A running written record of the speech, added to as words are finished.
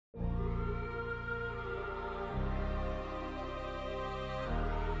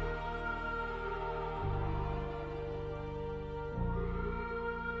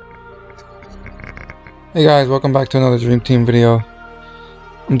Hey guys, welcome back to another Dream Team video.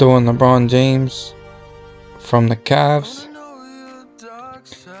 I'm doing LeBron James from the Cavs.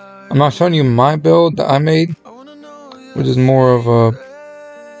 I'm not showing you my build that I made, which is more of a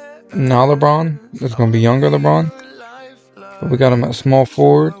now LeBron. It's going to be younger LeBron. But we got him at small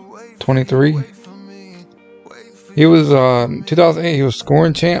forward, 23. He was 2008. He was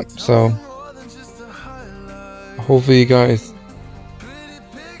scoring champ. So hopefully you guys.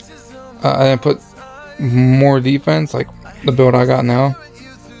 I didn't put more defense like the build I got now.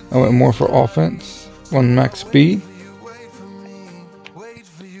 I went more for offense, one max speed.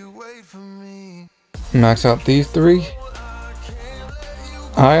 Max out these three.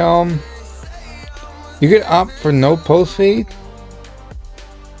 You could opt for no post fade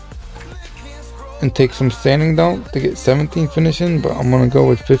and take some standing dunk to get 17 finishing, but I'm gonna go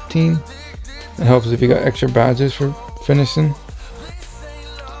with 15. It helps if you got extra badges for finishing.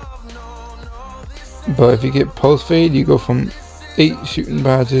 But if you get post fade, you go from 8 shooting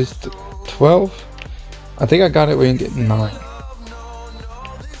badges to 12. I think I got it where you can get 9.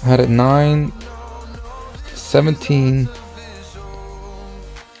 I had it 9, 17,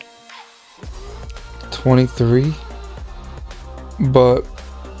 23. But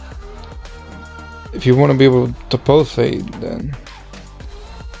if you want to be able to post fade, then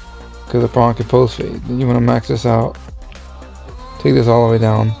because LeBron can post fade, then you want to max this out. Take this all the way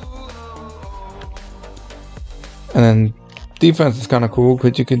down. And then defense is kind of cool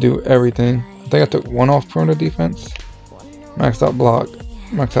because you can do everything. I think I took 1 off perimeter defense. Maxed out block.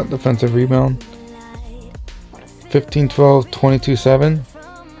 Maxed out defensive rebound. 15, 12, 22, 7.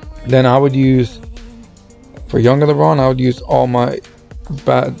 Then I would use, for younger LeBron, I would use all my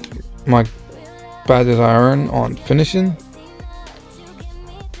badges I earn on finishing.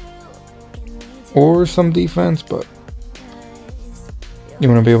 Or some defense, but you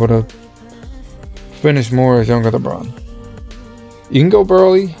want to be able to finish more as younger LeBron. You can go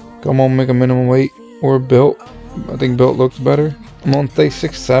Burley, come on, make a minimum weight, or built. I think built looks better. I'm gonna say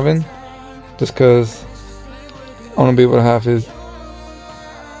 6'7", just because I want to be able to have his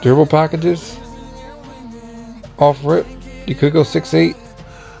dribble packages off rip. You could go 6'8".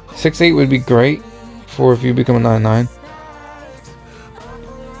 6'8" would be great for if you become a 9'9",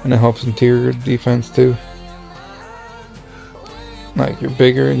 and it helps interior defense too. Like, you're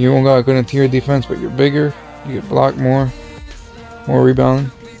bigger, you don't got a good interior defense, but you're bigger, you get blocked more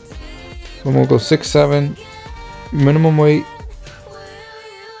rebounding. So I'm gonna go 6'7", minimum weight.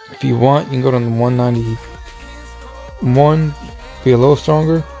 If you want, you can go down to 191, be a little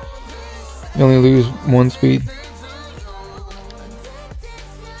stronger. You only lose 1 speed.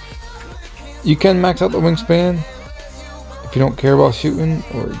 You can max out the wingspan if you don't care about shooting,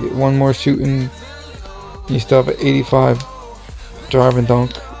 or get 1 more shooting. You still have an 85 drive and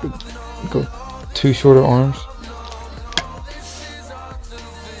dunk. Go 2 shorter arms.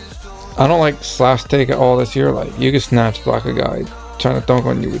 I don't like slash take at all this year. Like, you can snatch block a guy trying to dunk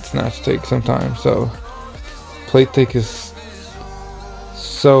on you with snatch take sometimes. So plate take is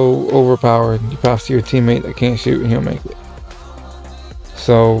so overpowered. You pass to your teammate that can't shoot and he'll make it.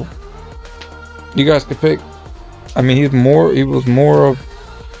 So you guys could pick. I mean, he was more of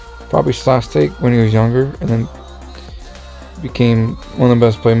probably slash take when he was younger, and then became one of the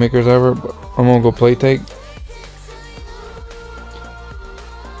best playmakers ever. But I'm gonna go play take,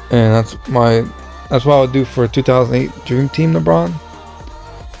 and that's what I would do for 2008 Dream Team LeBron.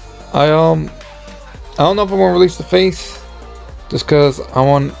 I don't know if I'm gonna release the face, just because I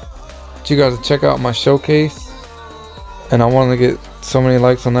want you guys to check out my showcase, and I want to get so many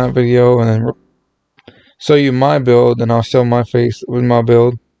likes on that video, and then show you my build, and I'll show my face with my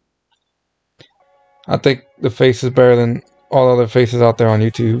build. I think the face is better than all other faces out there on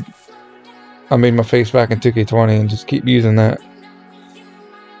YouTube. I made my face back in 2K20 and just keep using that.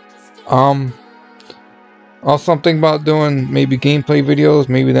 Also, I'm thinking about doing maybe gameplay videos.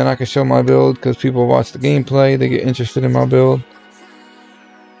 Maybe then I can show my build, because people watch the gameplay, they get interested in my build.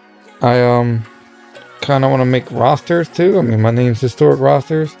 I kind of want to make rosters too. I mean, my name's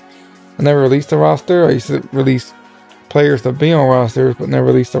Historicrosters. I never released a roster. I used to release players to be on rosters, but never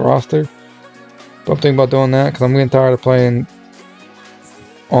released a roster. But I'm thinking about doing that because I'm getting tired of playing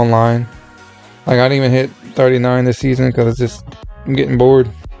online. Like, I didn't even hit 39 this season because I'm getting bored.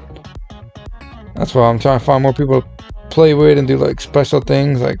 That's why I'm trying to find more people to play with and do like special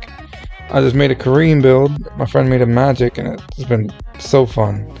things. Like, I just made a Kareem build. My friend made a Magic, and it's been so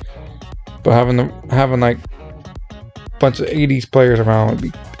fun. But having like a bunch of 80s players around would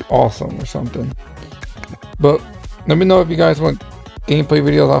be awesome or something. But let me know if you guys want gameplay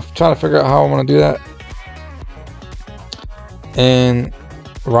videos. I'll try to figure out how I want to do that. And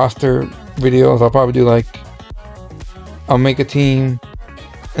roster videos. I'll probably do like, I'll make a team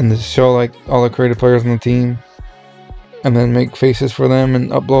and just show like all the creative players on the team, and then make faces for them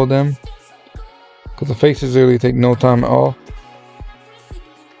and upload them, because the faces really take no time at all.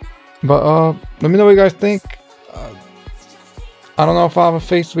 But let me know what you guys think. I don't know if I have a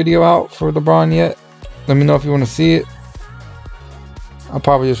face video out for LeBron yet. Let me know if you want to see it. I'll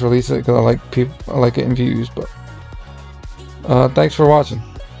probably just release it because I like getting views. But thanks for watching.